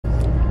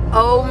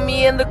Oh,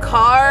 me in the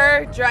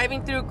car,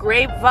 driving through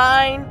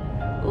Grapevine,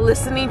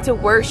 listening to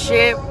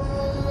worship,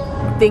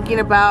 thinking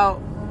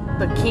about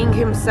the King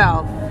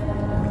himself.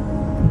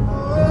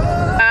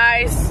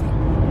 Guys,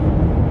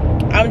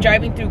 I'm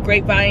driving through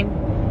Grapevine.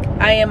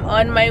 I am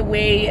on my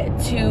way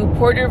to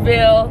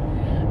Porterville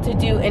to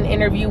do an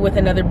interview with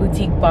another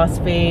boutique boss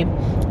babe.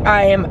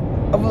 I am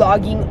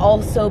vlogging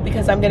also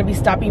because I'm going to be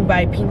stopping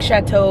by Pink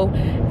Chateau,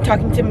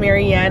 talking to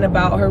Marianne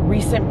about her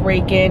recent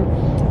break-in.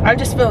 I'm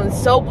just feeling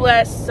so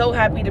blessed, so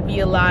happy to be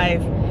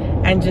alive,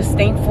 and just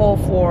thankful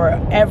for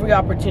every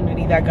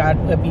opportunity that God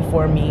put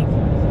before me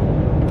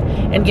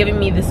and giving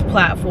me this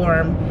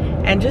platform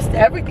and just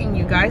everything,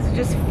 you guys.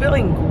 Just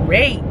feeling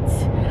great.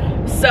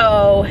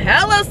 So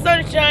hello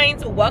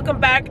sunshines, welcome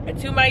back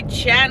to my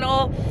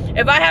channel.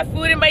 If I have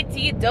food in my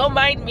teeth, don't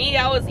mind me.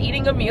 I was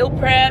eating a meal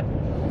prep.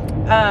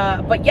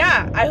 But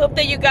yeah, I hope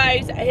that you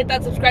guys hit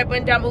that subscribe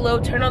button down below,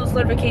 turn on those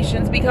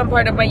notifications, become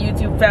part of my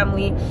YouTube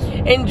family,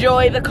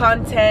 enjoy the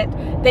content.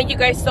 Thank you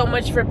guys so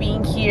much for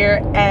being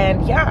here.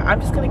 And yeah, I'm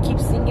just gonna keep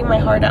singing my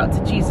heart out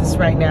to Jesus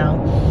right now,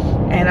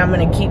 and I'm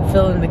gonna keep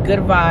feeling the good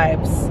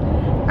vibes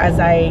as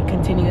I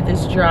continue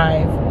this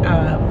drive.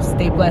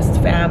 Stay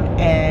blessed, fam,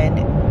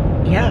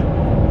 and yeah,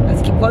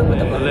 let's keep going with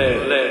the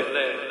vlog.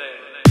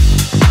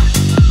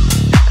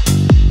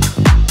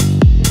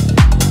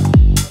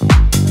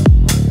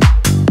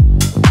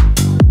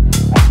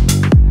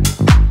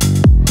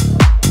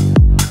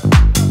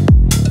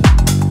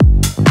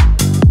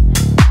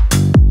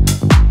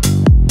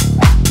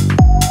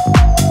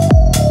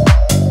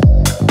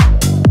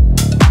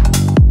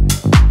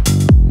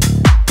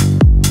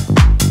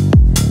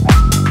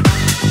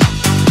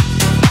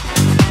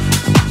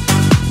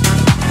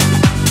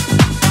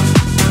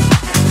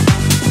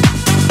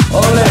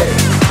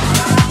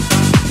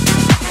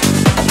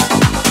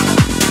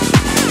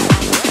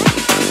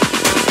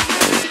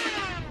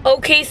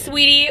 Okay,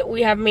 sweetie,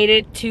 we have made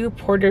it to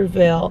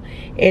Porterville.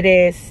 It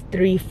is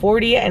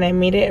 3:40 and I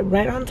made it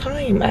right on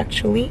time,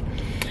 actually.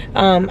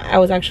 I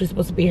was actually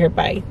supposed to be here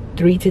by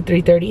 3 to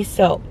 3:30,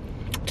 so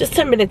just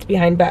 10 minutes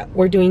behind, but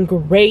we're doing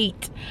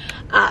great.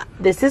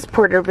 This is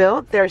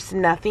Porterville. There's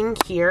nothing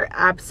here,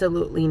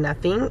 absolutely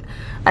nothing.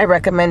 I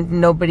recommend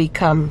nobody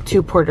come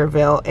to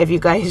Porterville if you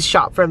guys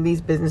shop from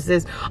these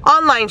businesses.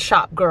 Online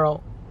shop,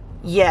 girl.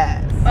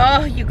 Yes.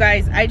 Oh, you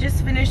guys, I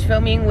just finished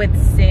filming with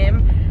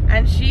Sim,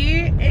 and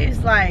she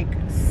is like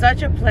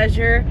such a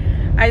pleasure.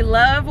 I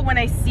love when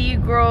I see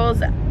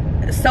girls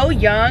so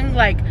young,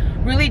 like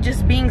really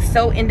just being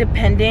so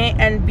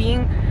independent and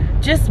being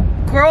just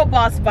girl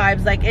boss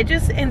vibes. Like it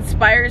just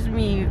inspires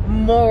me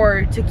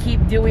more to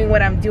keep doing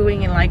what I'm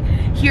doing and like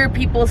hear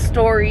people's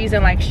stories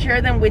and like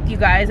share them with you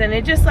guys. And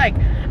it just like,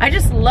 I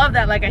just love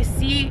that. Like I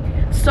see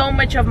so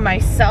much of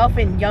myself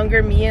in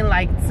younger me and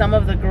like some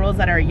of the girls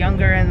that are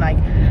younger, and like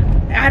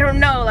I don't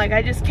know, like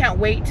I just can't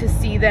wait to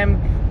see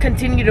them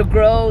continue to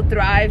grow,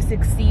 thrive,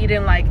 succeed,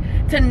 and like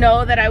to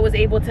know that I was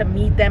able to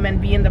meet them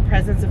and be in the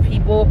presence of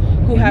people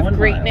who have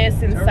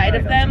greatness inside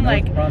of them.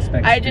 Like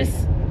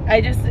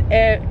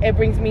it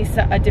brings me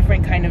a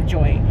different kind of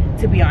joy,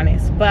 to be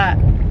honest. But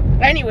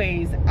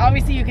anyways,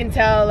 obviously you can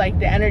tell like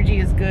the energy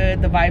is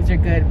good, the vibes are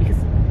good, because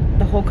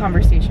the whole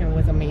conversation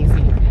was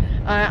amazing.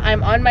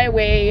 I'm on my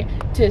way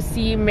to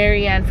see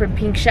Marianne from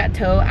Pink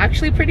Chateau,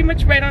 actually pretty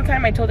much right on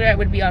time. I told her I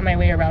would be on my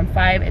way around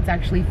 5. It's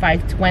actually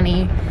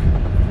 5:20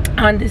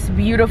 on this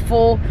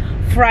beautiful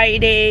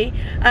Friday.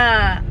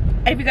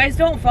 If you guys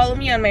don't follow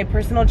me on my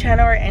personal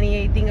channel or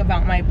anything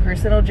about my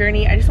personal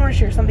journey, I just want to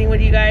share something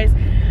with you guys.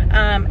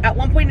 At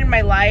one point in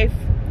my life,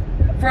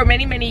 for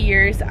many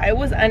years, I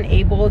was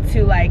unable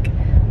to like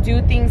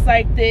do things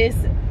like this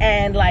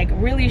and like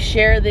really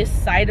share this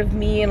side of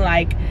me and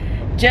like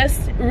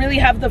just really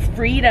have the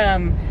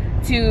freedom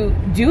to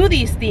do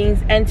these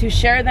things and to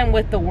share them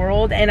with the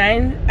world. And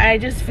I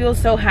just feel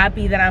so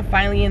happy that I'm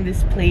finally in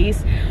this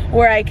place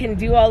where I can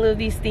do all of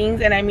these things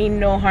and I mean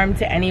no harm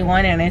to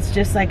anyone, and it's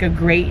just like a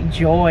great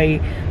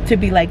joy to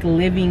be like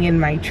living in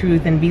my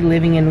truth and be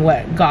living in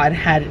what God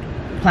had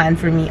planned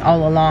for me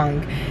all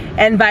along.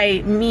 And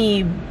by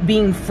me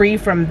being free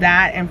from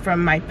that and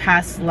from my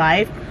past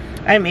life,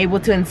 I'm able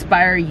to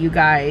inspire you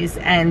guys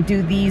and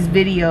do these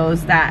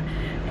videos that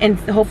and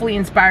hopefully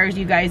inspires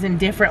you guys in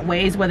different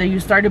ways, whether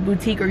you start a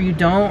boutique or you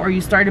don't, or you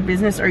start a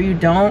business or you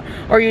don't,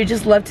 or you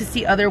just love to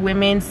see other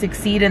women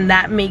succeed and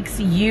that makes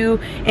you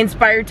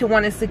inspired to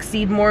want to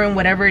succeed more in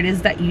whatever it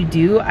is that you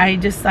do. I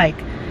just like,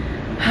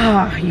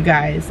 you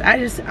guys,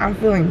 I'm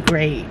feeling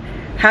great.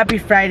 Happy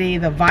Friday,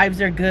 the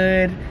vibes are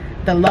good,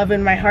 the love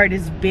in my heart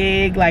is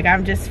big, like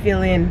I'm just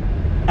feeling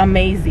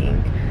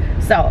amazing.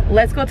 So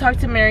let's go talk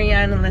to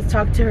Marianne and let's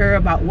talk to her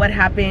about what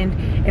happened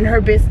in her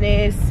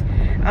business.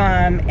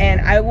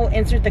 And I will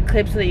insert the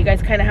clip so that you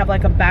guys kind of have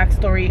like a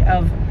backstory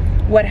of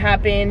what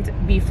happened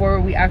before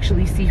we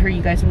actually see her.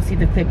 You guys will see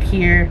the clip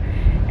here,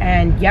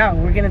 and yeah,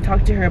 we're gonna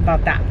talk to her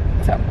about that.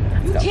 So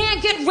let's go. You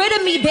can't get rid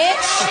of me,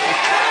 bitch.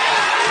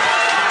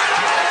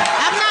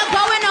 I'm not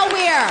going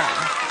nowhere.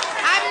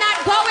 I'm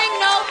not going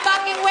no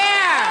fucking where.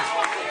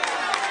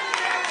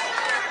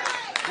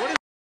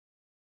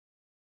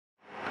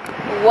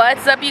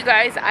 What's up, you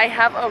guys? I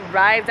have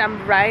arrived.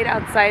 I'm right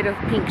outside of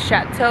Pink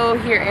Chateau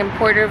here in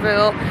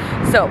Porterville.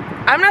 So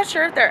I'm not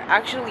sure if they're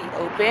actually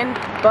open,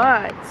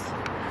 but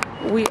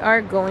we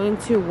are going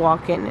to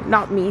walk in.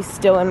 Not me,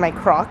 still in my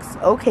Crocs.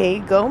 Okay,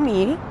 go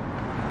me.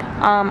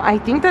 I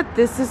think that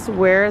this is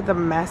where the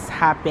mess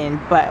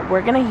happened, but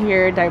we're gonna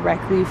hear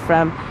directly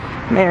from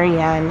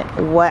Marianne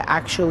what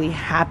actually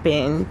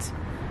happened.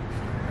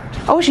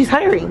 Oh, she's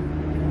hiring.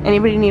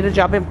 Anybody need a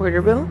job in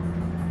Porterville?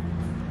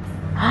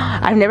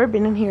 I've never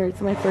been in here. It's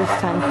my first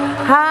time.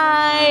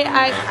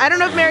 Hi. I don't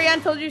know if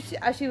Marianne told you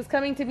she was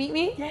coming to meet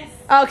me. Yes.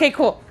 Oh, okay,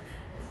 cool.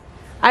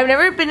 I've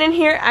never been in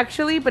here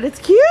actually, but it's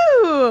cute.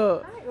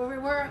 Hi.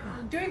 We're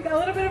doing a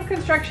little bit of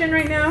construction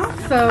right now,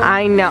 so.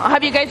 I know.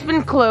 Have you guys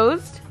been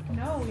closed?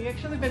 No, we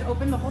actually been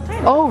open the whole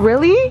time. Oh,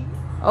 really?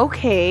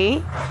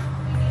 Okay.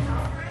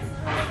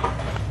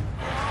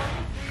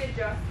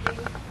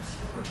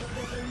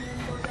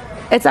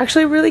 It's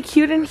actually really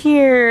cute in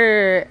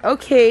here.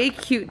 Okay,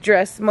 cute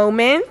dress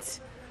moment.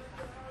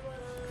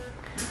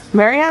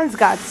 Marianne's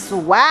got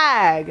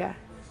swag.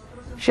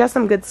 She has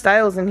some good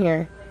styles in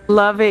here.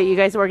 Love it. You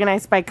guys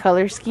organized by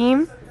color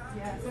scheme?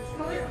 Yes, it's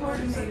color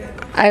coordinated.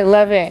 I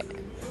love it.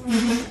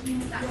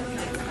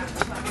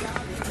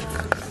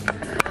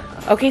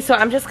 Okay, so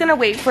I'm just gonna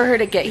wait for her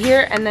to get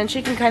here and then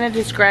she can kind of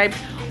describe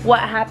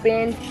what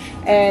happened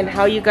and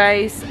how you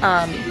guys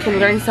can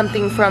learn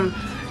something from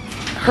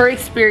her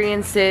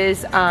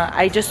experiences.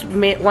 I just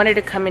wanted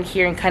to come in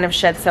here and kind of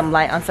shed some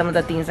light on some of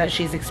the things that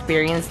she's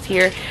experienced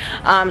here,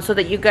 so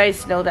that you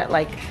guys know that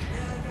like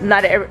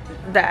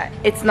that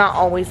it's not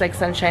always like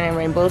sunshine and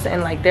rainbows,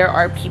 and like there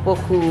are people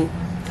who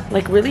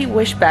like really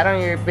wish bad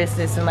on your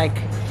business and like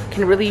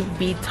can really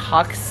be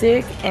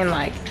toxic, and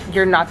like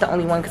you're not the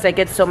only one, because I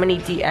get so many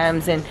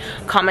DMs and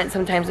comments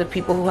sometimes of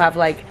people who have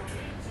like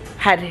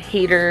had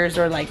haters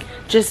or like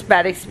just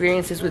bad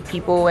experiences with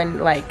people,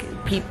 and like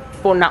people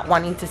not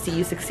wanting to see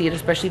you succeed,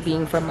 especially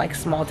being from like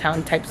small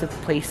town types of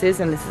places,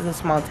 and this is a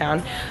small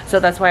town.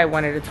 So that's why I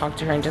wanted to talk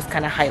to her and just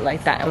kind of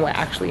highlight that and what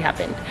actually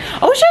happened.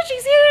 Oh shit,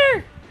 she's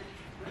here!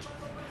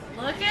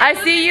 I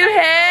see you.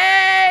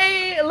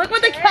 Hey, look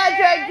what the cat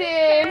dragged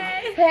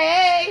in.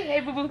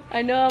 Hey, boo boo.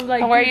 I know, I'm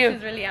like, how are you?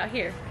 She's really out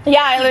here.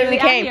 Yeah, I literally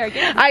really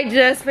came. I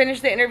just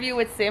finished the interview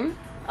with Sim.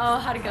 Oh,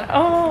 how'd it go?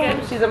 Oh,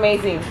 good. She's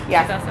amazing.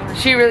 Yeah, she's awesome.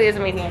 She really is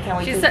amazing. I can't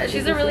wait.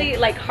 She's a really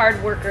like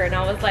hard worker, and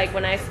I was like,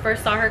 when I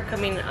first saw her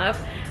coming up,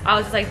 I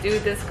was just like,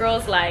 dude, this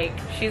girl's like,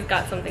 she's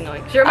got something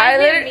going. She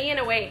reminds me of me in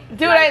a way.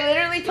 Dude, like, I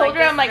literally told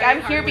her, I'm like,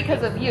 I'm here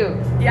because of you.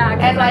 Yeah.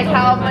 And like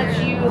how much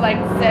you like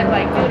said,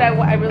 like, dude,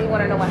 I really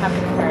want to know what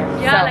happened to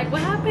her. Yeah, so, like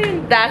what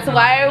happened? That's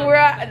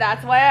why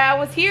that's why I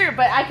was here.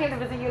 But I came to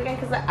visit you again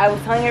because I was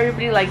telling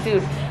everybody, like,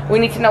 dude, we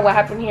need to know what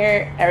happened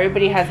here.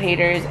 Everybody has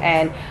haters,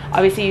 and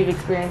obviously you've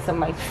experienced some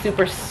like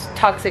super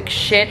toxic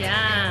shit.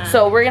 Yeah.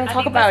 So we're gonna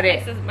talk about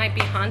it. Places might be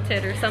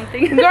haunted or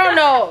something. Girl,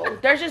 no.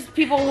 There's just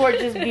people who are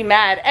just be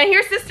mad. And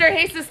here's sister.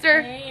 Hey,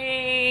 sister.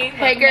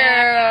 Hey,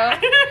 girl.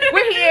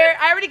 We're here.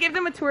 I already gave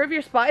them a tour of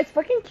your spot. It's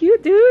fucking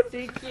cute, dude.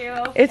 Thank you.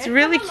 It's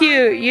really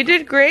cute. You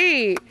did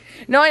great.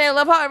 No, and I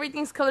love how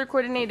everything's color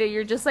coordinated.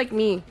 You're just like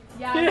me.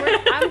 Yeah,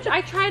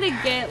 I try to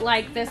get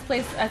like this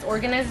place as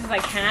organized as I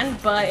can,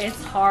 but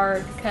it's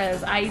hard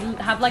because I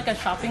have like a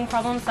shopping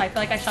problem, so I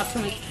feel like I shop too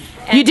much.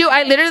 You do.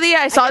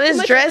 I saw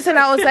this dress and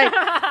I was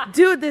like,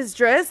 dude, this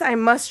dress, I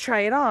must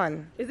try it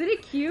on. Isn't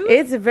it cute?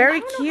 It's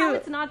very cute. Know how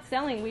it's not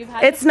selling. We've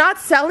had it's not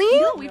selling?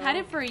 No, we've had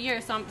it for a year.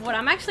 So what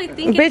I'm actually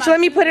thinking. Bitch, let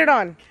me put it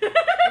on.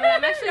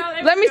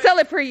 Let me sell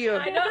it for you.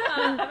 I know.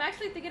 I'm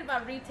actually thinking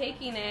about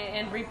retaking it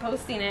and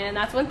reposting it, and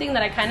that's one thing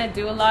that I kind of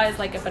do a lot. Is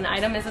like if an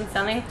item isn't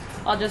selling,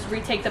 I'll just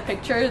retake the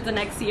picture the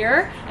next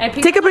year. And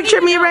take a picture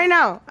of me right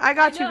now. I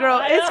got you,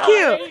 girl. It's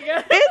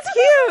cute. It's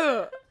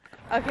cute.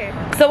 Okay,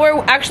 so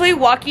we're actually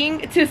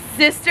walking to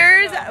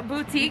Sister's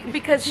Boutique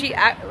because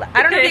I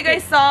don't know if you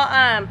guys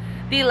saw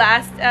the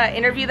last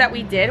interview that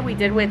we did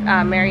with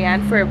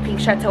Marianne for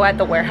Pink Chateau at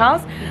the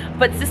warehouse,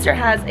 but Sister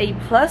has a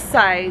plus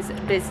size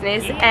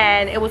business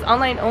and it was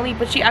online only,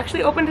 but she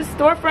actually opened a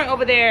storefront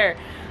over there.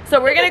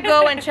 So we're gonna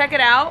go and check it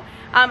out.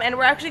 And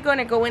we're actually going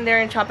to go in there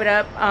and chop it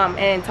up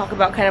and talk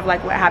about kind of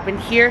like what happened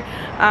here.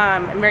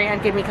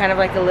 Marianne gave me kind of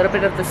like a little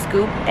bit of the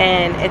scoop,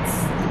 and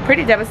it's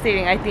pretty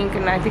devastating, I think,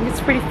 and I think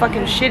it's pretty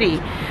fucking shitty.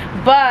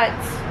 But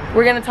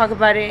we're going to talk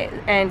about it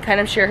and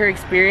kind of share her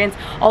experience.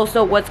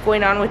 Also, what's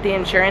going on with the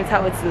insurance,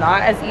 how it's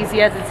not as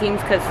easy as it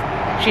seems, because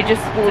she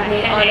just schooled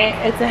me on it.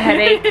 It's a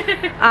headache.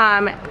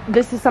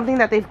 This is something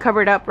that they've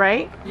covered up,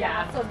 right?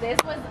 Yeah, so this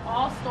was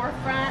all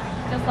storefront,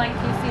 just like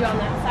you see on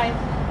that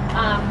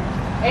side.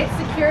 It's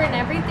secure and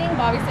everything, but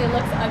obviously it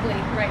looks ugly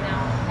right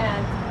now.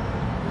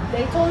 And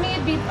they told me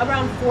it'd be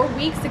around 4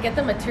 weeks to get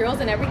the materials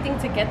and everything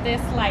to get this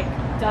like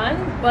done,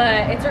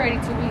 but it's already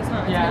 2 weeks,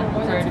 huh? Yeah,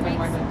 it's already been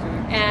more than 2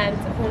 weeks. And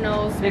who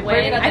knows They've when.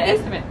 already got the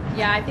estimate.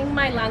 Yeah, I think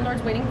my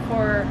landlord's waiting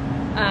for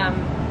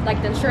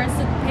like the insurance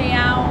to pay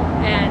out,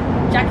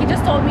 and Jackie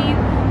just told me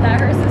that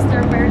her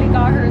sister barely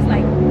got hers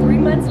like 3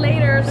 months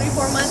later,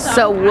 3-4 months.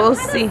 So we'll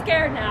see. I'm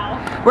scared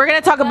now. We're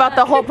gonna talk about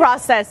the whole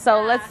process.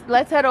 So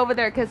let's head over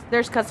there because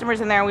there's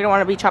customers in there and we don't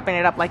want to be chopping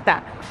it up like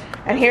that.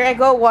 And here I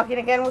go walking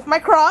again with my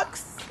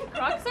Crocs.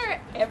 Crocs are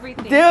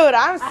everything. Dude,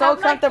 I'm so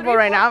comfortable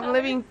right now. I'm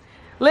living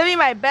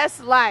my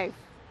best life.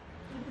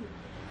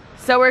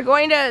 So we're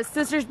going to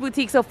Sister's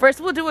Boutique. So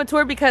first we'll do a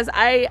tour because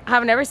I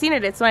have never seen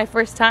it. It's my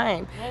first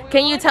time. Well,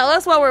 Can you tell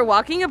us while we're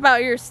walking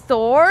about your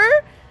store?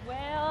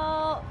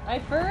 Well, I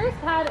first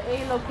had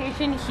a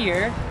location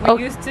here.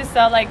 We used to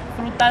sell like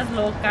frutas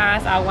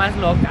locas, aguas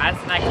locas,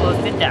 and I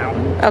closed it down.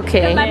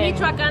 Okay. La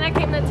Michoacana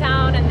came to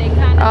town and they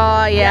kind of...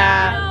 Oh,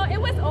 yeah. No,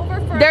 it was over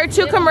for... They're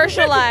too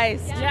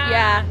commercialized.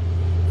 Yeah.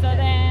 So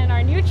then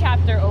our new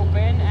chapter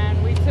opened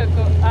and we took...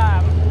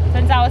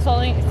 since I was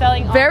selling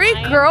very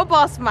online. girl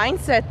boss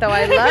mindset though.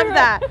 I love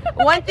that.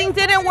 One thing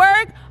didn't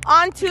work,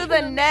 on to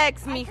the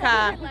next,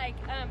 mija. Like,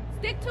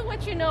 stick to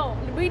what you know.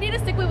 We need to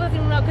stick with what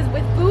you know because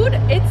with food,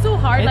 it's so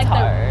hard. It's like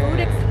hard. The food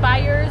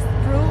expires,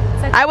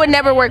 fruit. I would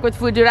never work with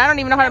food, dude. I don't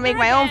even know how to make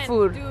my own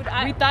food. Dude,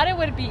 we thought it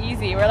would be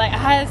easy. We're like, I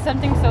had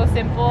something so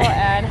simple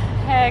and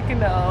heck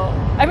no.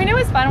 I mean, it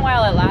was fun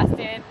while it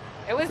lasted.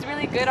 It was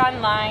really good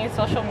online,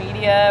 social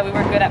media. We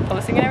were good at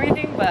posting and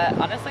everything, but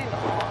honestly, no.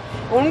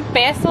 Un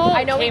peso.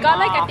 I know we got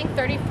like off. I think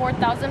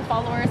 34,000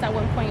 followers at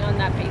one point on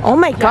that page. Oh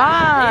my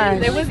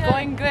god! It was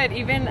going good.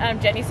 Even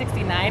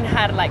Jenny69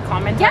 had like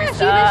comments. Yeah, on she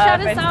stuff even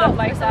shouted and us stuff out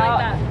like or that. something like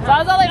that. So I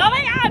was all like, oh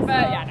my god!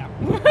 But yeah,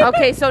 no.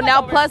 Okay, so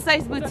now plus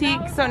size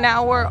boutique. So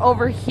now we're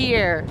over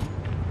here.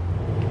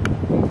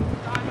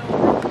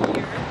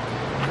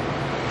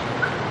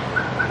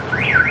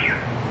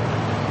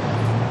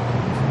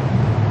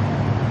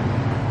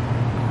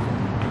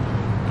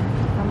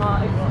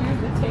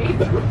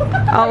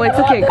 Oh, it's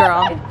okay,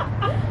 girl.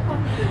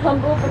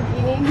 Humble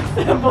beginnings.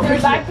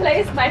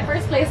 My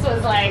first place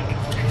was like.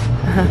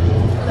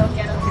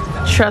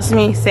 Trust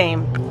me,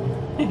 same.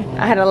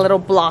 I had a little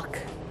block.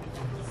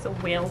 So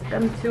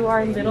welcome to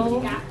our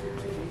little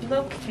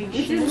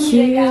location.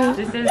 Cute.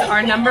 This is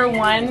our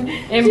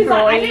 #1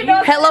 employee.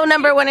 Hello,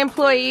 #1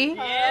 employee.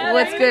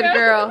 What's good,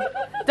 girl?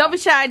 Don't be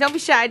shy. Don't be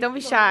shy. Don't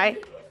be shy.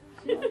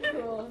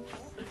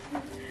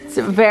 It's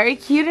very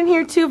cute in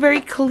here too.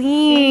 Very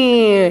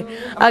clean.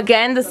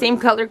 Again, the same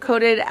color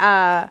coded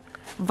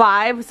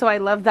vibe. So I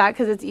love that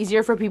because it's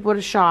easier for people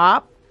to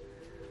shop.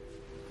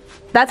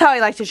 That's how I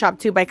like to shop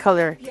too, by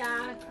color.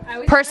 Yeah. I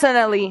always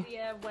Personally. have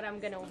an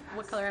idea of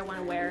what color I want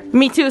to wear.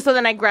 Me too. So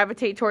then I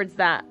gravitate towards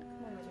that.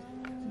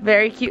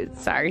 Very cute.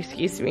 Sorry,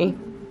 excuse me.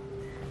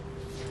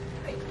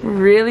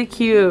 Really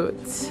cute.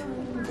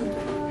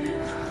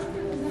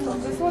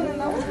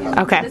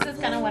 Okay. This is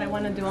kind of what I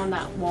want to do on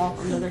that wall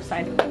on the other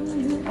side.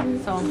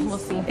 So we'll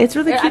see. It's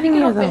really cute I think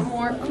in here it'll fit though.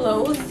 more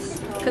clothes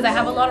because I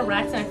have a lot of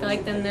racks and I feel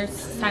like then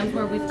there's times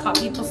where we've caught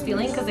people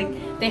stealing because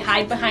they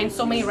hide behind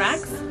so many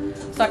racks.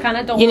 So I kind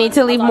of don't. You need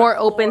to want a leave lot more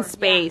of open floor.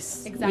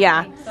 space. Yeah, exactly.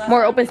 Yeah. So that's More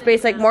what open I'm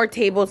space, like gonna- more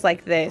tables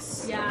like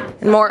this. Yeah.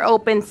 And more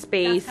open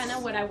space. That's kind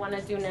of what I want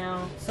to do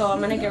now. So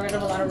I'm gonna get rid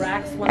of a lot of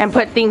racks. And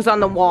put things on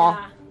the wall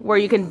Yeah. where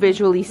you can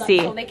visually see.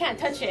 So they can't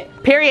touch it.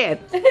 Period.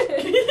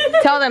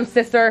 Tell them,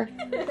 sister.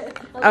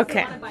 Unless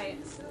Okay. they wanna buy it.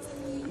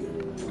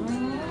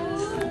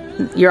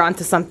 You're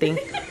onto something.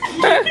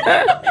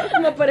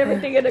 I'm gonna put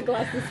everything in a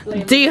glass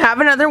display. Do you have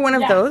another one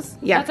of those?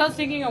 Yeah. That's what I was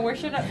thinking of. Where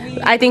should we?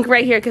 I think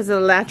right here because the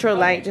natural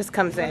light just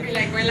comes in.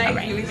 We're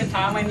like Louis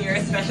Vuitton when you're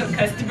a special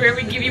customer.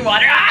 We give you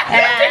water.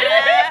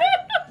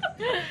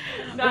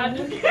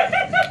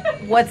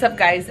 What's up,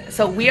 guys?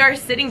 So we are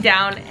sitting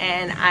down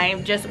and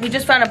we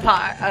just found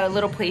a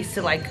little place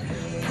to like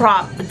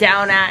prop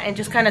down at and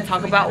just kind of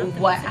talk about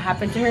what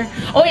happened to her.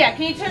 Oh yeah,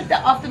 can you turn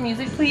off the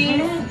music,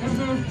 please?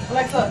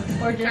 Alexa,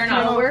 or just turn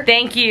on.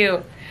 Thank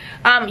you.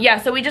 Yeah,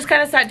 so we just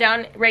kind of sat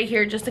down right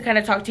here just to kind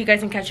of talk to you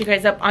guys and catch you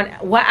guys up on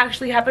what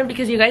actually happened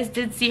because you guys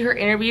did see her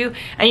interview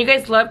and you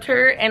guys loved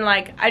her and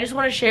like I just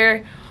want to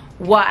share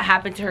what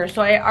happened to her.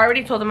 So I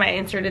already told them I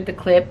inserted the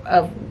clip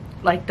of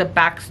like the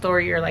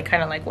backstory or like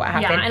kind of like what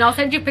happened. Yeah, and I'll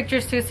send you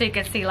pictures too so you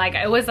can see. Like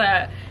it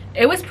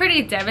was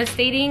pretty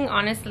devastating,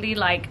 honestly.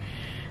 Like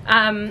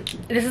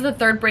this is the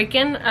third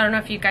break-in. I don't know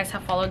if you guys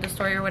have followed the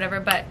story or whatever,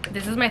 but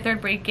this is my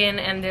third break-in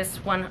and this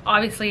one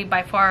obviously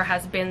by far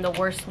has been the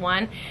worst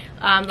one.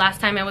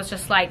 Last time it was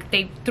just like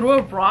they threw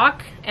a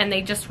rock and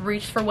they just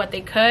reached for what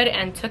they could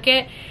and took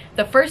it.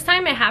 The first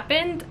time it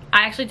happened,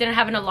 I actually didn't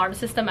have an alarm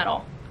system at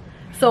all.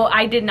 So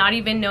I did not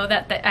even know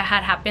that it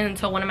had happened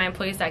until one of my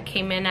employees that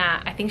came in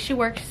at, I think she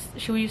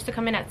used to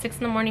come in at 6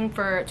 in the morning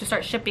to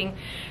start shipping.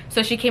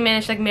 So she came in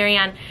and she's like,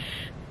 Marianne,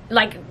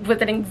 like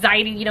with an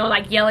anxiety, you know,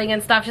 like yelling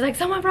and stuff. She's like,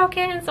 someone broke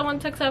in, someone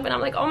took stuff. And I'm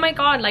like, oh my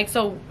God. Like,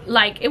 so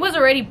like it was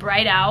already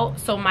bright out.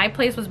 So my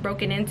place was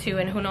broken into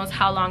and who knows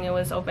how long it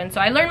was open. So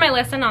I learned my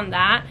lesson on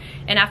that.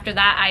 And after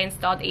that, I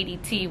installed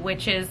ADT,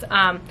 which is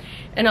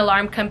an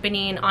alarm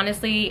company. And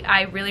honestly,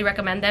 I really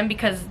recommend them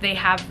because they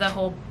have the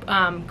whole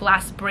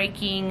glass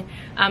breaking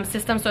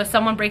system. So if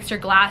someone breaks your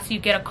glass, you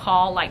get a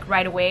call like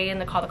right away and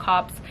they call the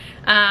cops.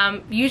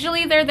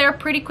 Usually they're there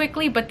pretty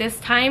quickly, but this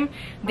time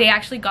they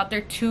actually got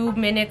there 2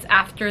 minutes minutes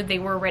after they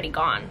were already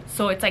gone.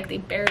 So it's like they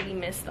barely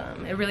missed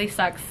them. It really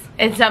sucks.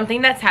 It's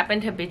something that's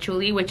happened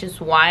habitually, which is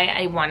why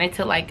I wanted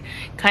to like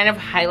kind of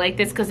highlight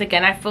this, because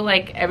again, I feel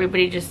like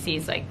everybody just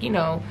sees like, you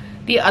know,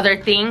 the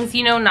other things,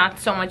 you know, not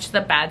so much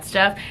the bad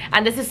stuff.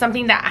 And this is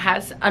something that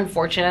has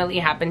unfortunately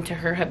happened to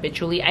her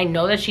habitually. I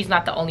know that she's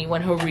not the only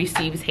one who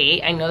receives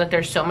hate. I know that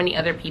there's so many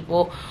other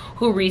people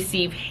who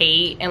receive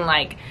hate, and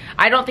like,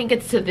 I don't think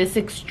it's to this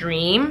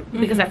extreme,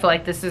 because I feel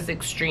like this is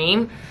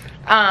extreme.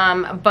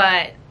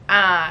 But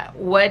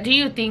what do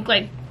you think,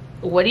 like,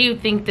 what do you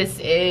think this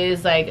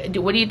is, like,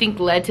 what do you think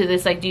led to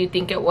this? Like, do you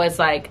think it was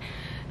like,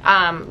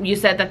 you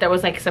said that there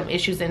was like some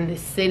issues in the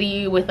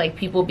city with like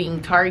people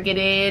being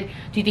targeted?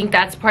 Do you think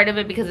that's part of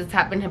it because it's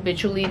happened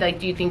habitually? Like,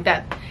 do you think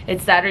that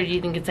it's that, or do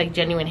you think it's like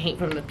genuine hate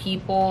from the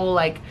people?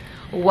 Like,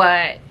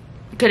 what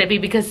could it be?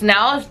 Because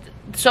now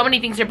so many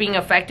things are being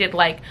affected,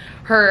 like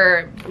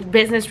her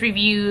business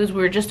reviews,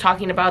 we were just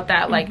talking about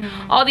that, like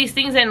all these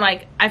things, and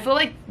like I feel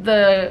like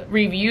the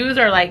reviews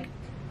are like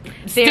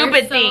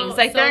stupid things,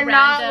 like they're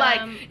not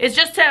like, it's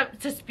just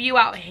to spew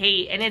out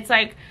hate. And it's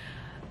like,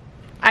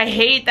 I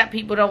hate that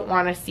people don't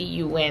want to see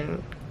you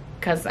win,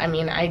 because I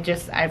mean,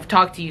 I've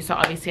talked to you, so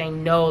obviously I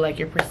know like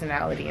your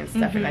personality and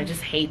stuff, and I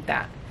just hate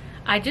that.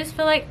 I just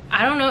feel like,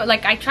 I don't know,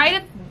 like I try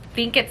to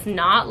think it's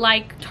not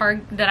like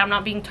that I'm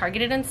not being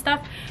targeted and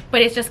stuff,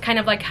 but it's just kind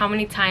of like, how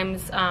many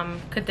times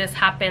could this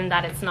happen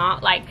that it's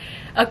not like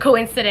a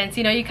coincidence,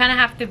 you know? You kind of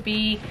have to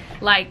be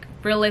like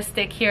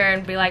realistic here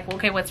and be like,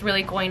 okay, what's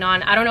really going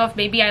on? I don't know if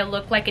maybe I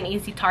look like an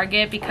easy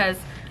target because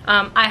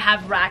I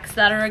have racks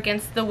that are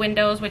against the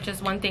windows, which is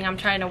one thing I'm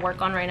trying to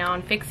work on right now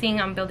and fixing.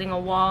 I'm building a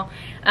wall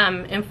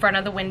in front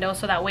of the window,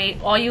 so that way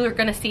all you are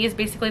going to see is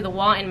basically the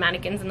wall and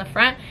mannequins in the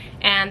front,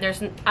 and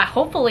there's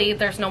hopefully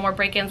there's no more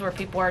break-ins where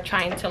people are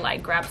trying to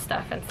like grab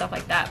stuff and stuff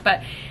like that.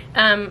 But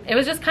it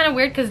was just kind of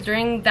weird, because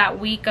during that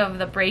week of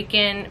the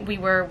break-in, we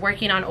were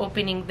working on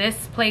opening this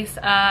place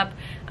up,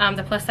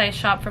 the plus size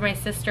shop for my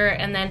sister,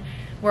 and then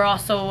we're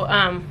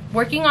also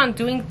working on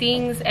doing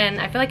things. And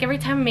I feel like every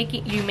time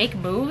you make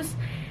moves,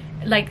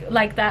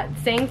 like that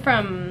saying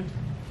from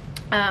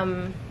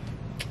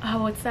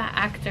oh, what's that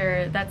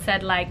actor that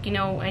said, like, you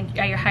know,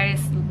 at your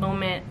highest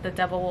moment the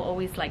devil will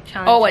always like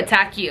challenge you.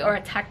 Attack you, or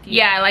attack you.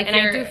 Yeah, like, and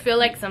I do feel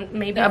like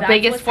maybe the that's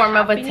biggest form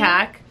happening. of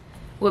attack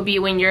would be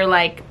when you're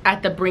like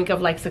at the brink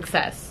of like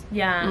success,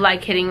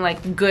 like hitting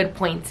like good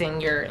points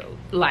in your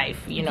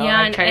life, you know,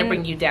 like trying to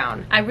bring you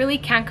down. I really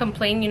can't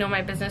complain, you know,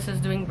 my business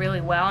is doing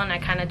really well, and I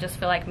kind of just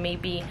feel like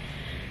maybe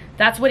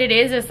that's what it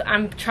is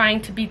I'm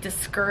trying to be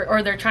discouraged,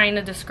 or they're trying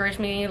to discourage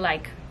me,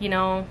 like, you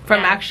know,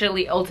 from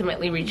actually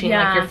ultimately reaching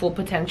like your full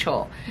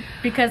potential.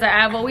 Because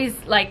I've always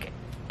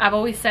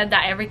said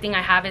that everything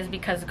I have is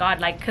because God,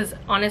 like, because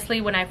honestly,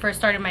 when I first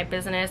started my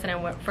business and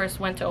I first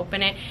went to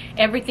open it,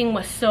 everything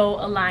was so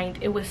aligned.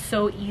 It was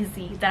so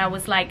easy that I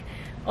was like,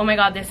 oh my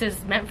God, this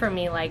is meant for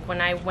me. Like,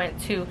 when I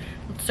went to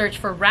search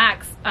for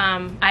racks,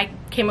 I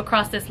came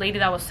across this lady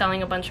that was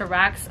selling a bunch of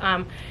racks.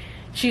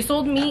 She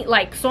sold me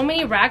like so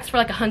many racks for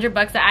like $100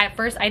 that at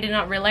first I did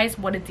not realize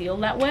what a deal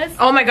that was.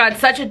 Oh my God,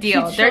 such a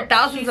deal. They're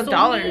thousands of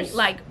dollars. Me,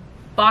 like,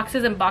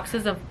 boxes and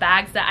boxes of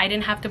bags that I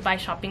didn't have to buy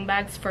shopping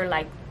bags for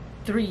like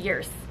 3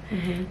 years.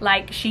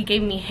 Like, she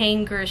gave me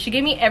hangers, she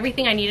gave me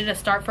everything I needed to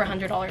start for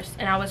 $100,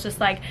 and I was just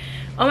like,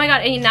 oh my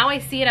God. And now I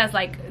see it as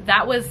like,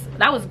 that was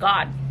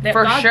God. That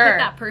for God sure put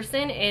that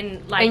person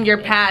in, like, in your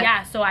path.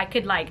 Yeah, so I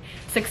could like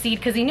succeed,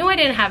 because he knew I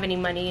didn't have any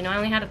money, you know. I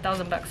only had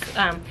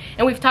 $1,000.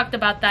 And we've talked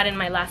about that in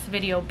my last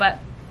video, but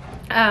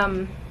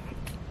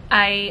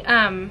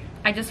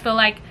I just feel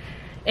like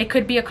it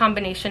could be a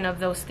combination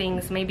of those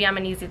things. Maybe I'm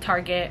an easy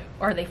target,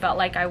 or they felt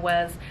like I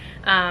was,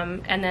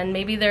 and then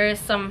maybe there is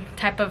some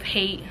type of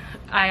hate.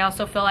 I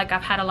also feel like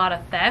I've had a lot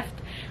of theft.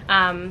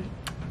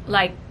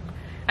 Like,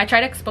 I try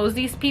to expose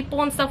these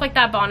people and stuff like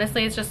that, but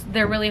honestly, it's just,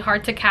 they're really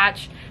hard to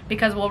catch,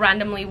 because we'll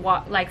randomly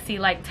see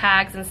like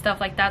tags and stuff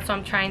like that. So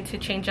I'm trying to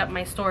change up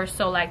my store,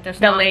 so like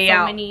there's not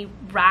so many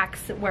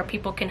racks where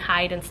people can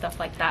hide and stuff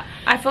like that.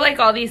 I feel like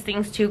all these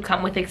things too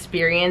come with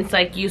experience.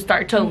 Like, you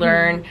start to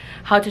learn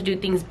how to do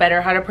things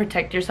better, how to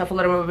protect yourself a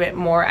little bit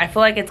more. I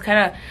feel like it's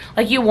kind of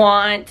like, you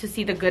want to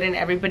see the good in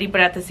everybody,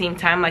 but at the same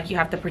time, like, you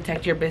have to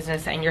protect your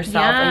business and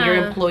yourself and your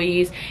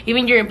employees,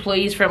 even your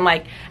employees, from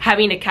like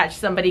having to catch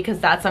somebody, because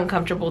that's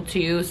uncomfortable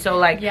too. So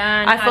like,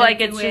 I feel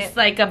like it's just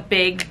like a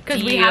big deal.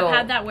 Because we have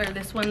had that where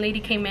this one lady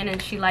came in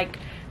and she like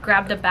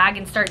grabbed a bag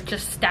and started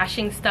just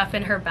stashing stuff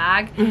in her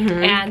bag,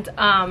 and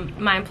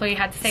my employee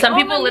had to say, some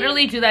people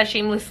literally do that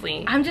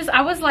shamelessly.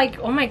 I was like,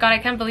 oh my God, I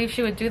can't believe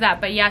she would do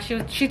that. But yeah,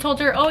 she told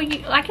her, oh,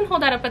 I can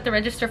hold that up at the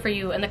register for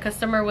you, and the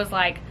customer was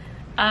like,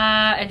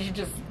 and she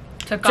just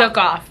took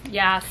off.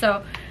 Yeah,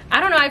 so I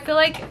don't know, I feel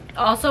like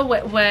also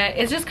what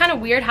it's just kind of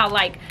weird how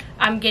like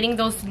I'm getting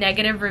those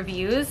negative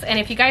reviews, and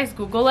if you guys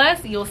Google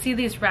us, you'll see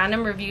these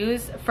random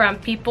reviews from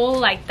people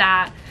like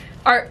that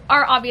are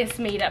obvious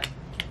made up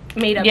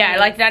made up. Yeah, names,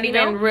 like not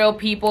even real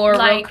people or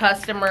like, real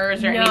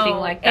customers or anything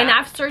like that. And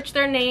I've searched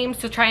their names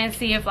to try and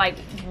see if like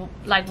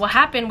what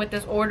happened with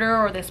this order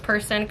or this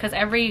person, because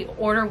every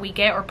order we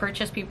get or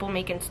purchase people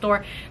make in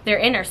store, they're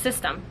in our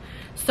system.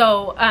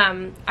 So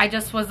I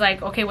just was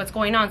like, okay, what's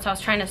going on? So I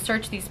was trying to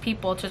search these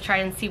people to try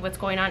and see what's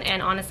going on,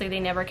 and honestly they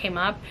never came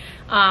up.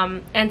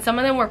 And some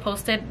of them were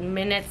posted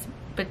minutes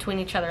between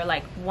each other,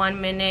 like 1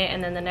 minute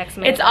and then the next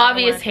minute. It's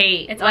obvious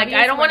hate. It's like,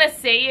 obvious I don't want to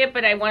say it,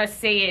 but I want to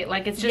say it.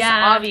 Like, it's just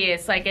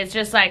obvious. Like, it's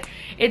just like,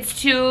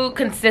 it's too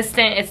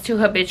consistent, it's too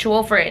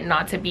habitual for it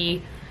not to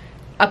be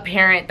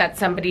apparent that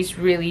somebody's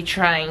really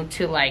trying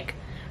to like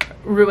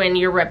ruin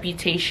your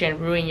reputation,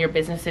 ruin your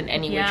business in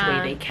any which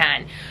way they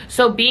can.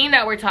 So being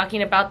that we're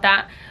talking about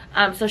that,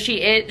 so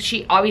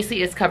she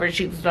obviously is covered.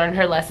 She's learned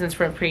her lessons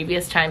from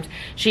previous times.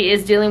 She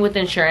is dealing with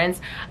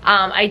insurance.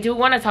 I do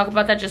want to talk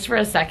about that just for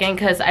a second,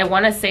 because I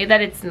want to say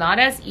that it's not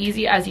as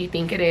easy as you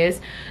think it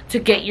is to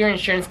get your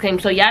insurance claim.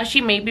 So yeah,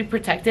 she may be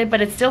protected, but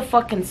it still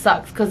fucking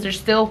sucks, because there's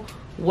still,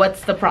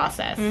 what's the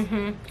process?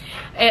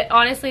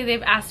 Honestly,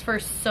 they've asked for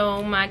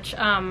so much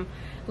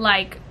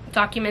like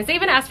documents. They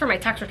even asked for my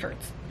tax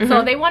returns.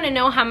 So they want to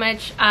know how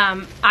much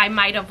I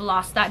might have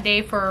lost that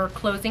day for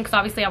closing, because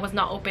obviously I was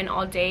not open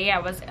all day.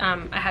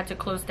 I had to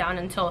close down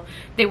until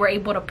they were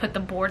able to put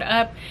the board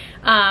up.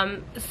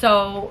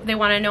 So they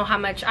want to know how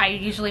much I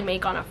usually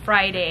make on a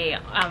Friday.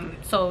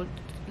 So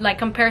like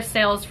compare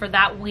sales for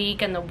that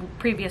week and the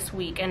previous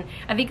week, and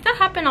I think that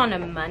happened on a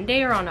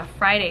Monday or on a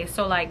Friday.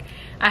 So like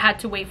I had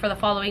to wait for the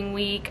following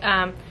week.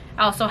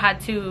 I also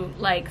had to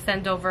like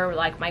send over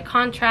like my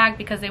contract,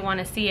 because they want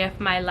to see if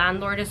my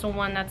landlord is the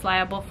one that's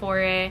liable for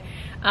it.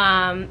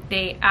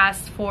 They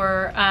asked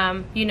for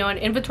you know, an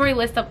inventory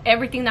list of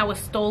everything that was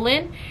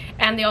stolen,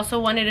 and they also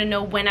wanted to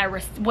know when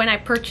I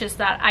purchased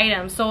that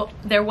item. So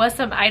there was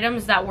some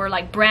items that were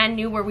like brand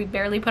new, where we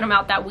barely put them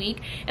out that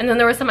week, and then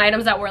there were some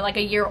items that were like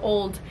a year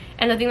old.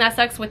 And the thing that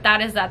sucks with that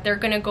is that they're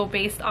gonna go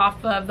based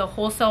off of the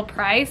wholesale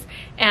price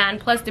and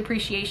plus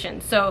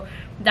depreciation. So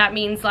that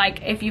means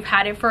like if you've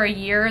had it for a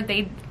year,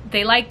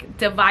 they like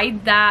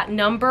divide that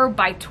number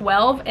by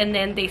 12, and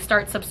then they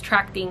start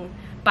subtracting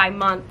by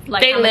month.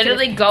 Like they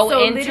literally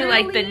go into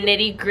like the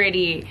nitty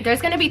gritty.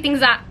 There's gonna be things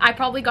that I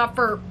probably got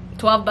for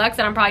 $12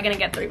 and I'm probably gonna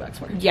get $3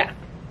 for. Yeah.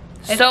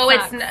 So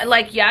it's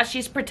like, yeah,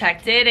 she's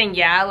protected, and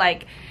yeah,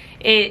 like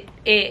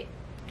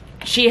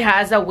she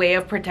has a way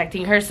of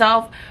protecting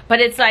herself, but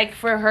it's like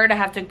for her to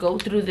have to go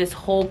through this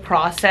whole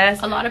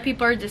process. A lot of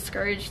people are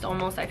discouraged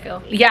almost, I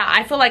feel. Yeah,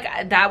 I feel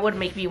like that would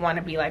make me want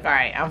to be like, all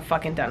right, I'm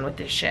fucking done with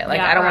this shit.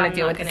 Like, I don't want to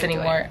deal with this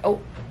anymore. Oh,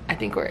 I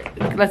think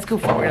let's go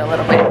forward a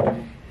little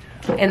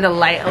bit in the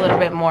light a little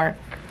bit more.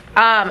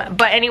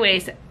 But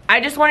anyways,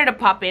 I just wanted to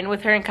pop in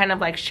with her and kind of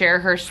like share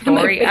her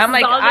story. I'm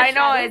like, I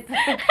know it's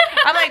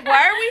I'm like,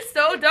 why are we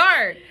so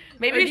dark?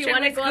 Maybe should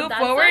we scoot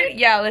forward?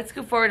 Yeah, let's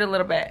scoot forward a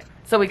little bit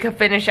so we could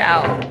finish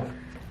out.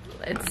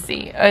 Let's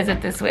see. Oh, is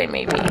it this way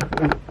maybe?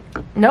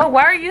 No,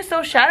 why are you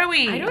so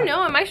shadowy? I don't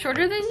know. Am I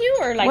shorter than you,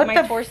 or like my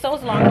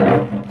torso's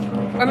longer?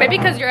 Or maybe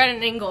because you're at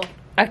an angle.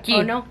 Aquí.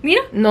 Oh no.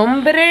 Mira.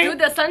 Nombre. Dude,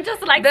 the sun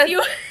just likes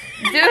you.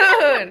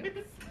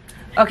 Dude.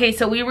 Okay,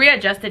 so we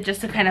readjusted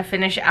just to kind of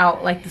finish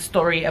out like the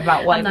story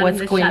about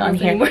what's going on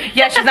here.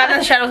 Yeah, she's not in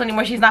the shadows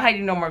anymore. She's not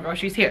hiding no more, girl.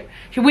 She's here.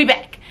 We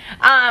back.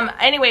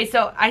 Anyway,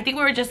 so I think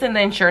we were just in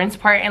the insurance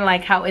part, and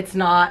like how it's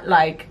not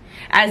like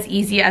as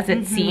easy as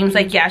it seems.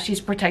 Like, yeah, she's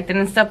protected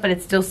and stuff, but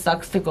it still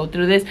sucks to go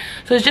through this.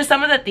 So it's just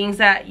some of the things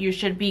that you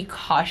should be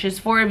cautious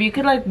for. If you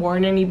could like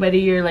warn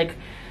anybody, or like,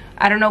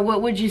 I don't know,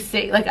 what would you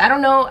say? Like, I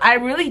don't know. I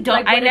really don't.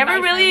 Like, I never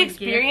really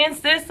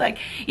experienced this. Like,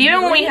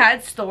 even when we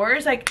had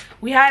stores, like,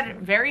 we had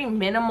very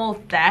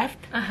minimal theft.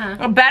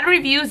 Bad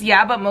reviews,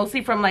 yeah, but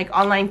mostly from, like,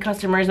 online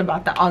customers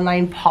about the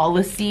online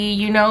policy,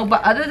 you know?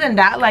 But other than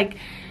that, like,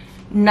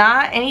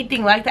 not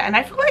anything like that. And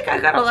I feel like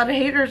I got a lot of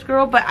haters,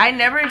 girl, but I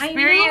never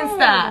experienced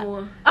that.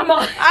 I'm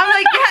like,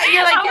 yeah,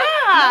 you're like, yeah.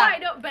 No, I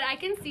don't, but I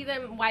can see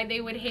them, why they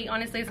would hate,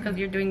 honestly, is because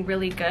you're doing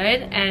really good.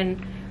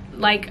 And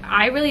like,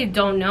 I really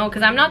don't know,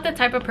 because I'm not the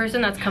type of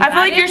person that's combative.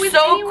 I feel like you're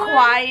so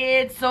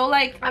quiet, so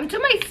like, I'm to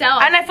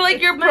myself. and I feel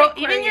like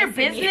even your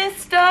business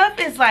stuff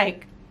is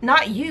like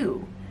not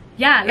you.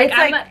 Yeah, like,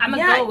 I'm a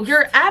ghost.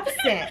 You're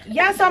absent.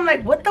 Yeah, so I'm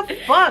like, what the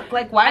fuck?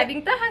 Like, why? I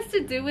think that has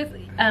to do with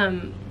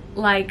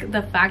like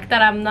the fact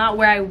that I'm not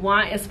where I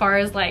want, as far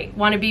as like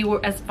want to be,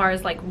 as far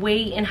as like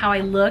weight and how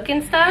I look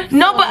and stuff.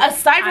 No, so but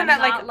aside from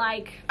that,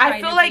 like I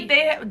feel like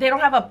they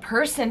don't have a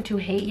person to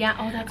hate. Yeah,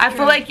 oh, that's I true.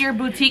 feel like your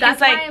boutique is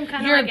like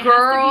your like,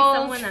 girls.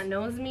 Someone that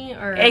knows me,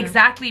 or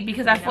exactly,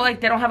 because I feel like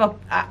they don't have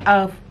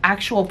a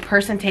actual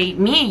person to hate.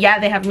 Me, yeah,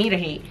 they have me to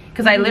hate,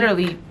 because I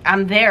literally,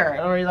 I'm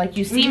there, or like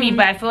you see me,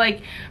 but I feel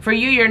like for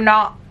you, you're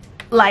not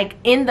like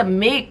in the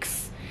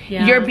mix.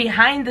 Yeah. You're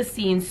behind the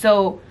scenes,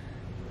 so.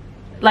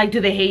 Like,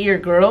 do they hate your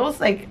girls?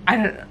 Like, I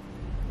don't,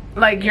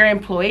 like your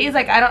employees?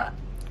 Like, I don't.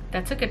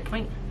 That's a good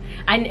point.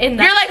 And you're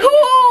like,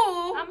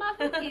 who? I'm not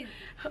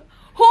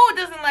who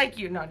doesn't like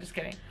you? No, just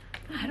kidding.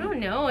 I don't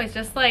know. It's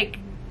just like,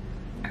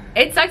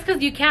 it sucks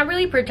because you can't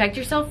really protect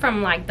yourself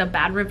from like the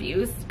bad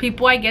reviews.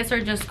 People, I guess, are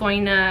just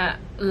going to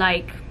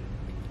like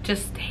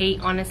just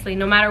hate, honestly.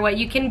 No matter what,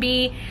 you can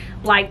be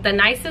like the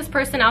nicest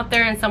person out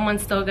there and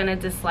someone's still gonna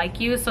dislike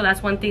you. So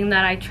that's one thing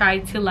that I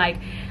tried to like,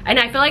 and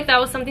I feel like that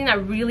was something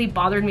that really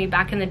bothered me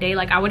back in the day.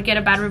 Like I would get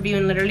a bad review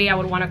and literally I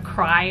would want to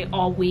cry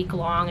all week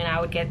long, and I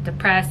would get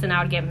depressed and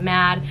I would get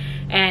mad.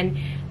 And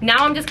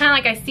now I'm just kind of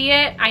like, I see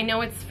it, I know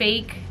it's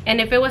fake,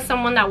 and if it was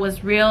someone that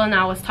was real and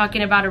I was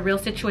talking about a real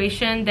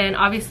situation, then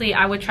obviously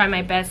I would try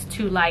my best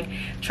to like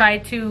try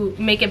to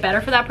make it better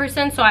for that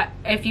person. So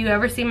if you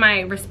ever see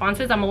my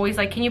responses, I'm always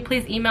like, can you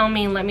please email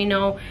me and let me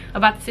know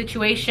about the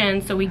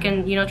situation so we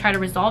can, you know, try to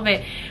resolve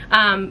it.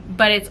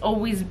 But it's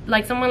always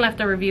like, someone left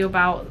a review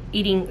about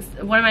eating,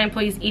 one of my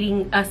employees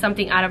eating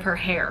something out of her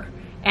hair.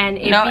 And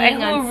it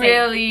being who unsafe.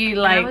 really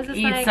like eats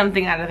like,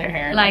 something out of their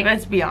hair? Like,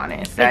 let's be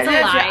honest, it's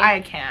a lie. I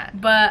can't.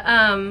 But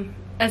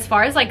as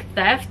far as like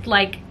theft,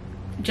 like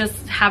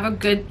just have a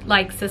good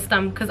like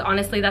system, because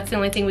honestly that's the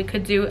only thing we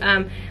could do.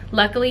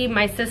 Luckily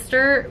my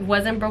sister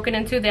wasn't broken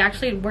into. They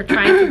actually were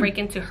trying to break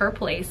into her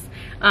place,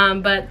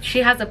 but she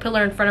has a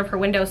pillar in front of her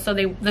window, so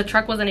the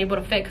truck wasn't able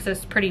to fit because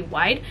it's pretty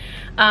wide.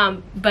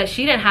 But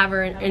she didn't have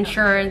her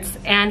insurance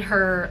and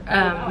her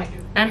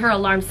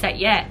alarm set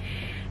yet.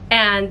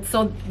 And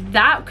so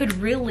that could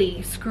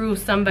really screw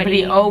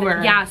somebody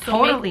over. Yeah, so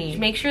totally.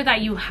 Make sure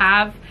that you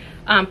have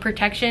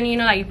protection, you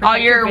know, that you protect all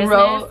your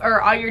business.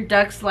 or all your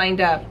ducks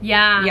lined up.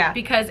 Yeah,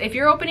 because if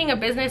you're opening a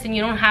business and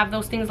you don't have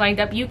those things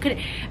lined up, you could,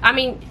 I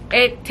mean,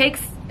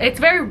 it's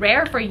very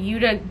rare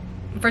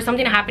for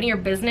something to happen in your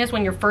business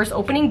when you're first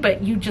opening,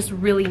 but you just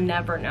really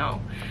never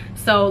know.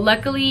 So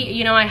luckily,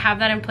 you know, I have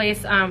that in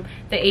place. The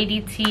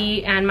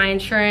ADT and my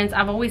insurance,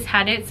 I've always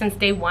had it since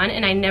day one,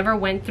 and I never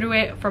went through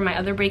it for my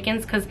other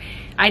break-ins because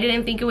I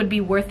didn't think it would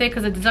be worth it,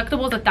 because the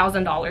deductible is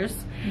 $1,000.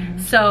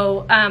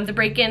 So the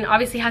break-in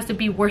obviously has to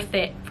be worth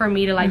it for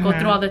me to like go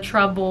through all the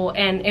trouble.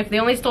 And if they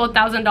only stole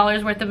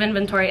 $1,000 worth of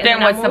inventory,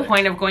 then what's the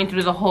point of going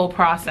through the whole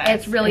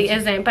process? It really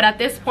isn't. But at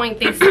this point,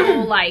 they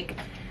stole like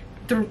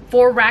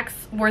 4 racks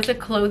worth of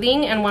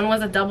clothing, and one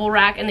was a double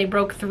rack, and they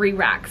broke 3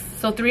 racks.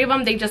 So 3 of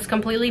them they just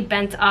completely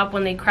bent up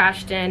when they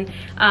crashed in.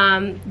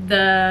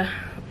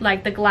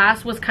 The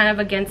glass was kind of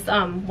against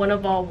one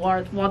of our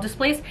wall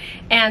displays,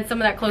 and some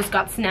of that clothes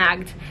got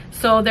snagged.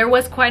 So there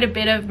was quite a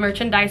bit of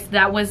merchandise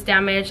that was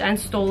damaged and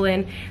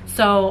stolen.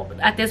 So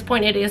at this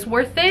point it is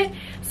worth it.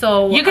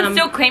 So you can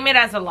still claim it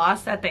as a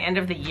loss at the end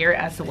of the year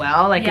as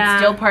well. Like it's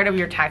still part of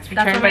your tax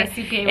return. That's what but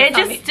my CPA it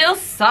just still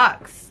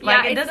sucks.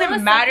 Like it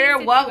doesn't matter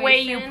what way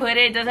you put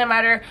it. It doesn't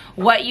matter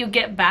what you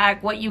get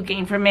back, what you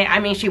gain from it. I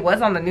mean, she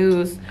was on the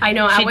news. I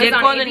know. She did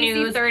go on the ABC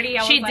news. 30.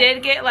 She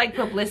did get like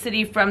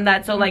publicity from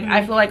that. So like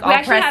I feel like all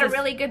press press had a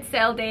really good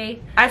sale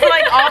day. I feel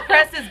like all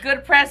press is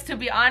good press, to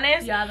be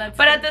honest. Yeah, that's.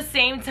 But at the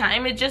same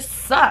time, it just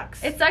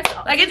sucks. It sucks.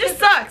 Like it just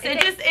sucks.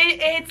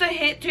 It's a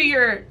hit to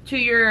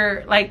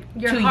your like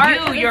your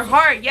heart. Your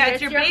heart. Yeah,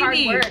 it's your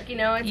baby. Hard work, you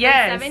know. It's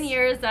been 7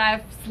 years that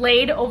I've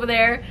slayed over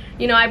there.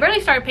 You know, I barely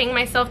started paying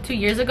myself 2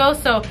 years ago,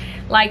 so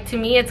like to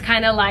me it's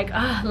kind of like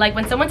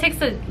when someone takes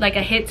a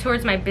hit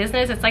towards my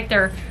business, it's like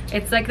they're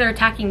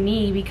attacking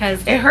me,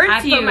 because it hurts.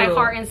 I put my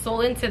heart and soul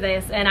into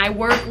this, and I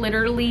work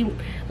literally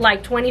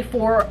like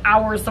 24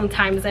 hours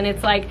sometimes, and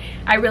it's like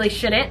I really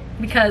shouldn't,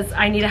 because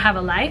I need to have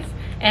a life,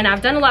 and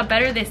I've done a lot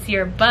better this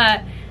year,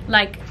 but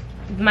like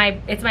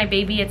it's my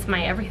baby, it's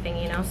my everything,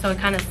 you know. So it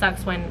kind of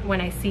sucks when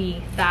I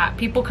see that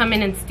people come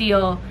in and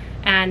steal,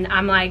 and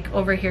I'm like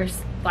over here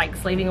like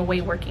slaving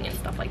away working and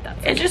stuff like that.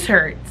 So it just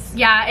hurts.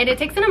 Yeah, and it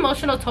takes an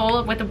emotional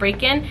toll with the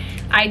break-in.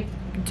 I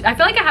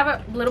feel like I have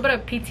a little bit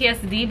of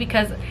PTSD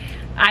because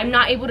I'm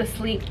not able to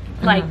sleep,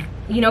 like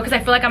you know, because I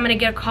feel like I'm gonna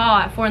get a call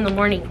at 4 in the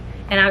morning,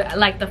 and I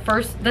like the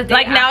day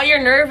like now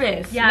you're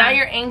nervous. Yeah, now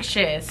you're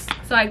anxious.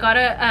 So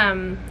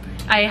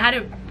I had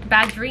a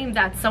bad dream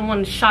that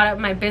someone shot up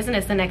my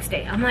business the next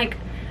day. I'm like,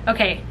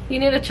 okay, you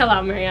need to chill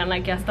out, Marianne.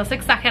 Like, yes, estás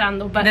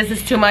exagerando, but this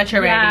is too much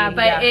already. Yeah,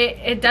 but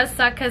it does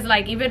suck, because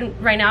like even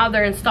right now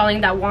they're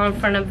installing that wall in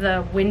front of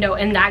the window,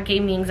 and that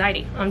gave me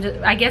anxiety.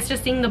 I guess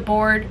just seeing the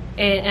board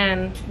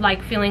and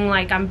like feeling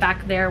like I'm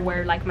back there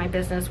where like my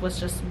business was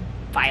just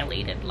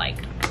violated. Like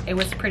it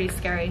was pretty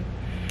scary.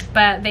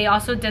 But they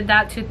also did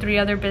that to 3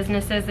 other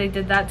businesses. They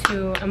did that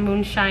to a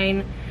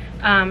moonshine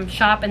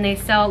shop, and they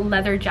sell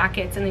leather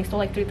jackets, and they stole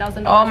like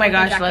 $3,000. Oh my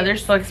gosh,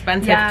 leather's so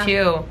expensive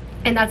too.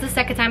 And that's the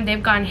second time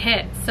they've gotten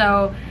hit.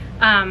 So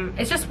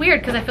it's just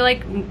weird, because I feel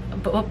like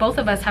both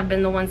of us have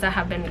been the ones that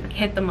have been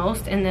hit the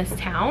most in this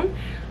town.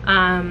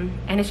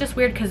 And it's just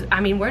weird, because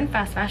I mean, we're in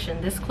fast fashion.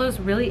 This clothes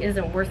really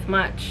isn't worth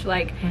much.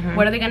 Like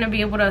what are they going to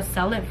be able to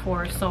sell it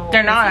for? So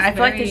they're not. I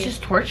feel like it's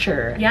just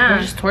torture. Yeah,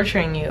 they're just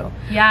torturing you.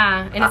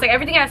 Yeah, and it's like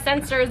everything has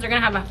sensors. They're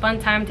gonna have a fun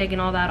time taking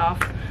all that off.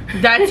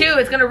 That too.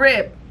 It's gonna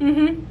rip.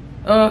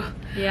 Ugh.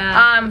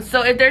 Yeah.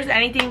 So if there's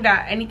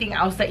anything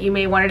else that you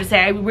may wanted to say,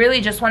 I really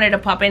just wanted to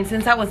pop in.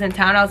 Since I was in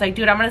town, I was like,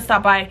 dude, I'm gonna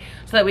stop by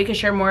so that we could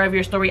share more of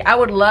your story. I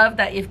would love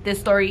that if this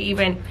story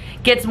even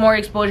gets more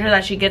exposure,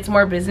 that she gets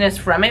more business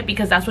from it,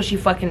 because that's what she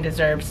fucking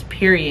deserves,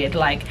 period.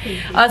 Like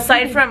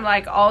aside from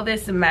like all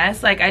this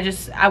mess, like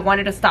I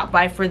wanted to stop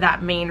by for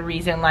that main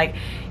reason. Like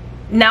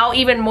now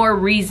even more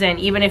reason,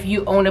 even if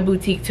you own a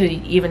boutique, to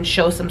even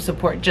show some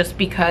support, just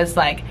because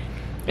like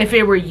if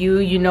it were you,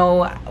 you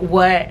know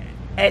what,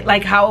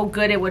 like how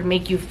good it would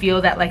make you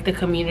feel that like the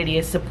community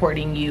is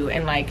supporting you,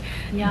 and like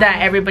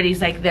that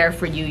everybody's like there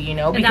for you, you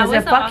know, because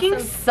it fucking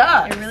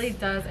sucks. It really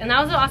does. And that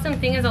was the awesome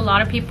thing, is a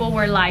lot of people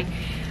were like,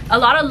 a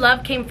lot of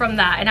love came from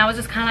that, and I was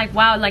just kind of like,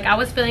 wow, like I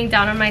was feeling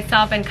down on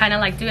myself and kind of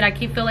like, dude, I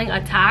keep feeling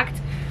attacked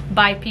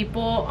by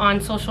people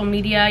on social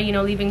media, you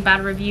know, leaving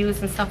bad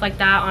reviews and stuff like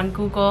that on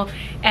Google.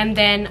 And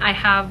then I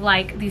have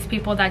like these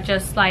people that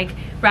just like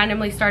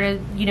randomly started,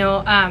 you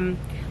know,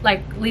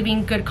 like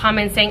leaving good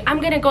comments saying, I'm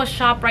gonna go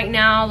shop right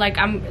now, like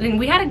and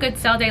we had a good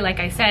sale day, like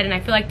I said, and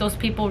I feel like those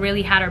people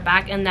really had our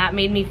back, and that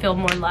made me feel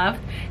more loved,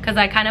 because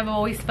I kind of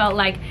always felt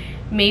like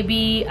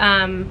maybe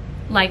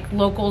like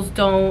locals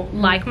don't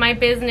like my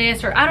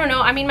business, or I don't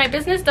know. I mean, my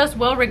business does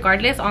well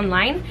regardless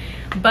online,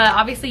 but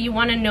obviously you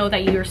want to know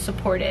that you're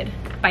supported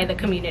by the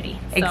community.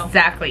 So.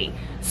 Exactly.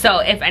 So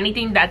if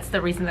anything, that's the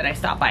reason that I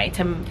stopped by,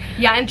 to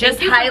and just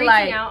thank you highlight.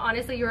 For reaching out.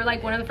 Honestly, you were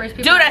like one of the first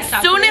people. Dude, as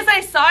soon as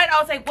I saw it, I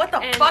was like, "What the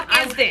fuck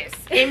is this?"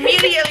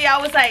 Immediately, I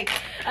was like,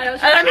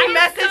 let me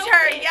message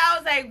her. Yeah, I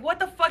was like, "What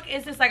the fuck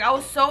is this?" Like, I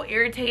was so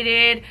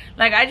irritated.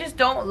 Like, I just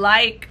don't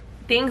like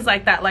things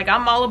like that. Like,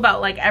 I'm all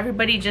about like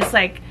everybody just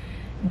like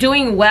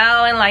doing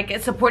well and like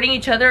supporting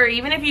each other,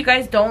 even if you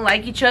guys don't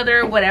like each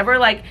other, whatever,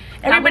 like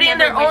everybody in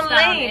their own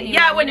lane.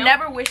 Yeah, I would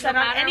never wish that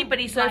on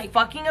anybody, so it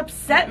fucking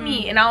upset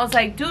me, and I was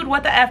like, dude,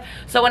 what the F.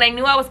 So when I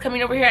knew I was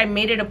coming over here, I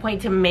made it a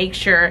point to make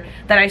sure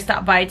that I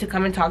stopped by to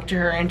come and talk to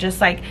her and just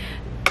like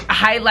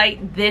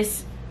highlight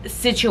this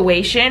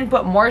situation,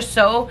 but more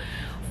so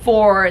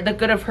for the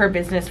good of her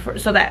business,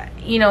 so that,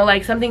 you know,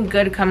 like something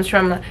good comes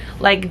from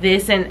like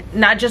this, and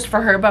not just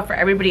for her but for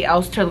everybody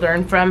else to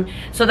learn from,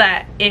 so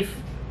that if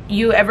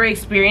you ever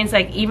experience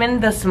like even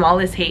the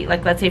smallest hate,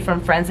 like let's say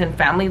from friends and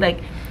family, like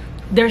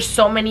there's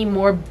so many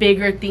more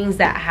bigger things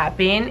that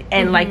happen,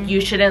 and like you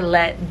shouldn't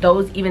let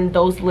those, even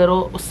those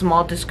little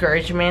small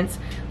discouragements,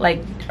 like,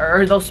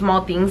 or those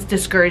small things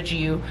discourage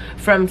you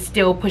from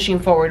still pushing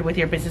forward with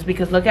your business.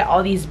 Because look at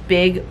all these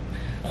big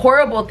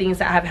horrible things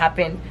that have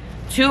happened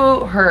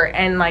to her,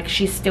 and like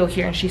she's still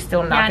here, and she's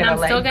still not gonna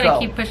let go. I'm still gonna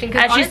keep pushing,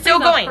 and she's still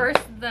going.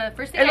 The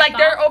first thing, and like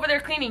they're over there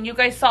cleaning. You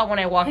guys saw when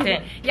I walked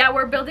in. Yeah,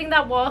 we're building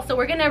that wall, so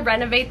we're gonna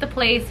renovate the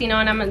place, you know,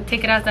 and I'm gonna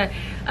take it as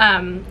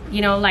a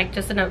you know, like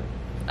just a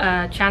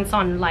chance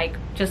on like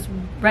just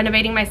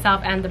renovating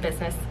myself and the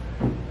business.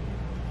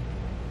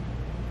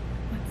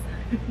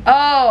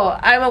 Oh,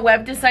 I'm a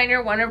web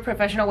designer, want a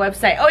professional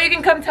website. Oh, you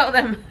can come tell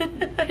them.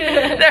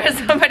 There's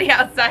somebody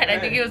outside. I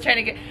think he was trying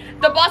to get,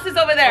 the boss is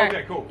over there.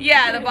 Okay, cool.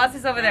 Yeah, the boss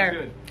is over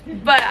there.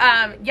 Good. But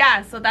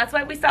yeah, so that's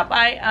why we stopped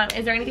by.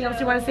 Is there anything else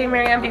you want to say,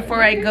 Marianne,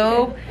 before I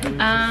go?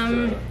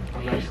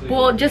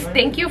 Well, just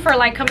thank you for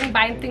like coming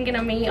by and thinking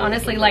of me.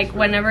 Honestly, like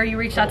whenever you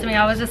reached out to me,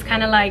 I was just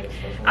kind of like,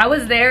 I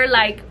was there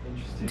like,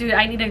 dude,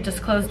 I need to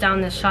just close down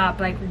this shop.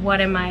 Like,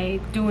 what am I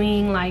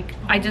doing? Like,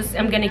 I just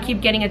am gonna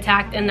keep getting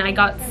attacked. And I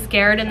got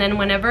scared, and then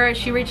whenever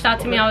she reached out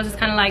to me, I was just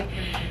kind of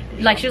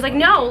like she was like,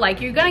 no,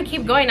 like you're gonna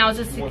keep going. I was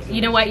just,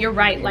 you know what, you're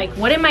right. Like,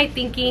 what am I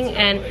thinking?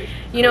 And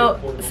you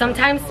know,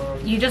 sometimes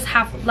you just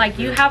have like,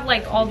 you have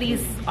like all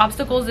these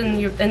obstacles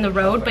in the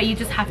road, but you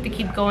just have to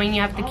keep going.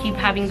 You have to keep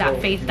having that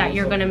faith that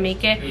you're gonna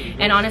make it.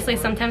 And honestly,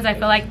 sometimes I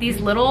feel like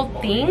these little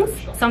things,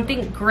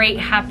 something great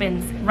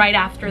happens right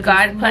after.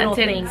 God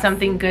planted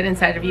something good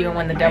inside of you, and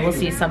when the devil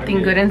sees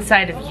something good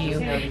inside of you,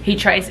 he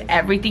tries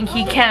everything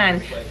he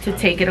can to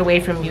take it away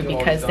from you,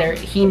 because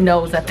he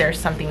knows that there's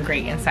something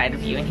great inside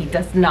of you, and he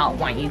does not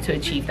want you to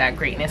achieve that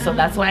greatness. So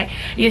that's why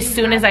as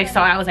soon as I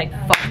saw it, I was like,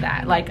 fuck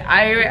that. Like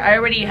I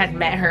already had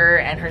met her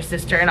and her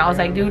sister, and I was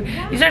like, dude,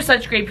 these are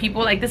such great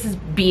people. Like, this is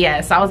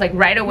BS. I was like,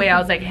 right away, I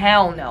was like,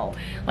 hell no.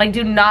 Like,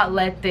 do not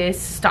let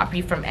this stop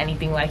you from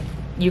anything. Like,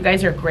 you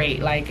guys are great.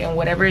 Like, and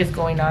whatever is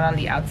going on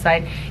the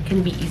outside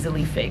can be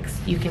easily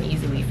fixed. You can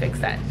easily fix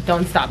that.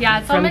 Don't stop.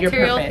 Yeah, it's all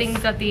material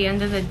things at the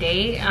end of the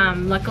day.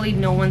 Luckily,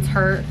 no one's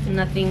hurt.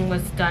 Nothing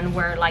was done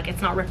where like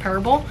it's not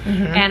repairable.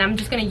 And I'm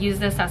just gonna use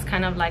this as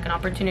kind of like an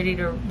opportunity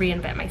to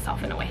reinvent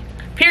myself in a way.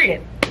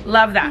 Period.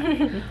 Love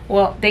that.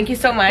 Well, thank you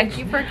so much. Thank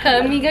you for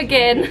coming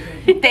again.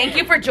 Thank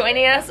you for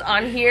joining us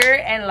on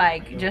here, and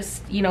like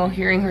just, you know,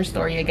 hearing her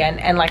story again.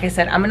 And like I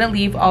said, I'm gonna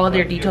leave all of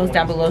their details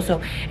down below,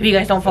 so if you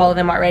guys don't follow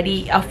them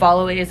already, a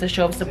follow it is a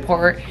show of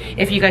support.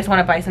 If you guys want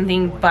to buy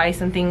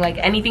something, like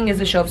anything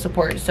is a show of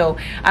support. So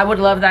I would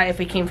love that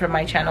if it came from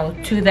my channel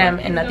to them,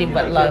 and nothing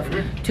but love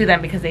to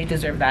them, because they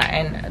deserve that,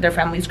 and their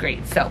family's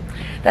great. So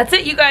that's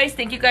it, you guys.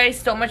 Thank you guys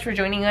so much for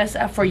joining us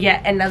for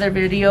yet another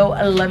video.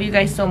 I love you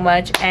guys so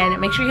much, and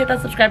make sure you hit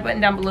that subscribe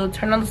button down below,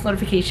 turn on those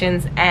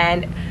notifications,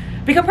 and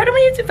become part of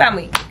my YouTube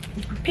family.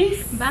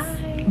 Peace.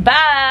 Bye.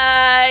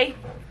 Bye.